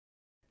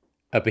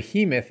A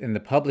behemoth in the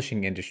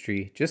publishing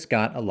industry just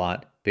got a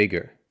lot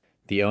bigger.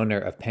 The owner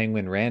of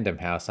Penguin Random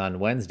House on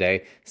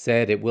Wednesday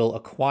said it will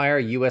acquire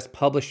U.S.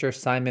 publisher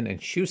Simon &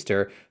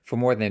 Schuster for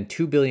more than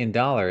 $2 billion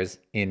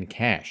in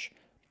cash.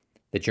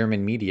 The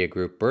German media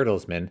group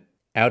Bertelsmann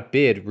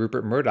outbid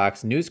Rupert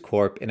Murdoch's News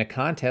Corp in a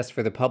contest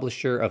for the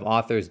publisher of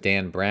authors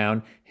Dan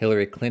Brown,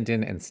 Hillary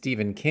Clinton, and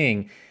Stephen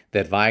King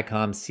that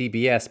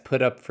ViacomCBS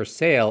put up for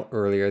sale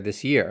earlier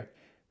this year.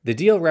 The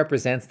deal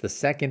represents the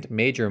second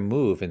major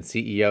move in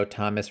CEO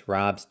Thomas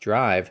Raab's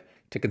drive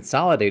to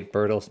consolidate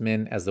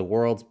Bertelsmann as the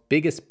world's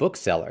biggest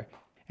bookseller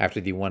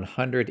after the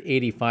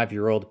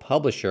 185-year-old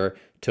publisher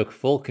took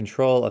full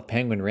control of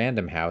Penguin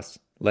Random House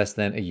less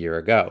than a year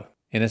ago.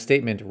 In a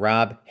statement,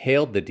 Raab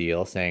hailed the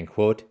deal, saying,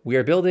 quote, "We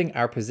are building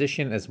our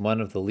position as one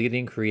of the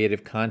leading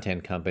creative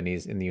content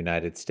companies in the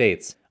United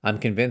States. I'm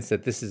convinced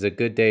that this is a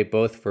good day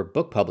both for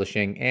book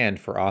publishing and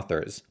for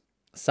authors."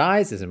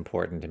 Size is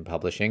important in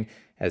publishing,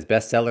 as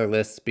bestseller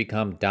lists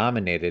become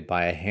dominated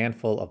by a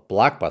handful of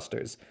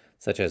blockbusters,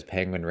 such as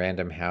Penguin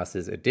Random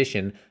House's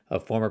edition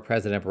of former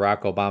President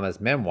Barack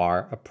Obama's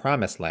memoir, A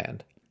Promised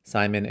Land.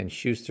 Simon &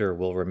 Schuster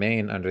will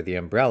remain under the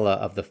umbrella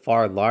of the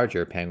far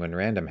larger Penguin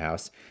Random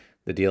House.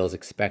 The deal is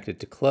expected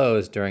to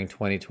close during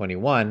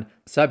 2021,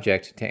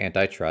 subject to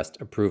antitrust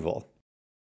approval.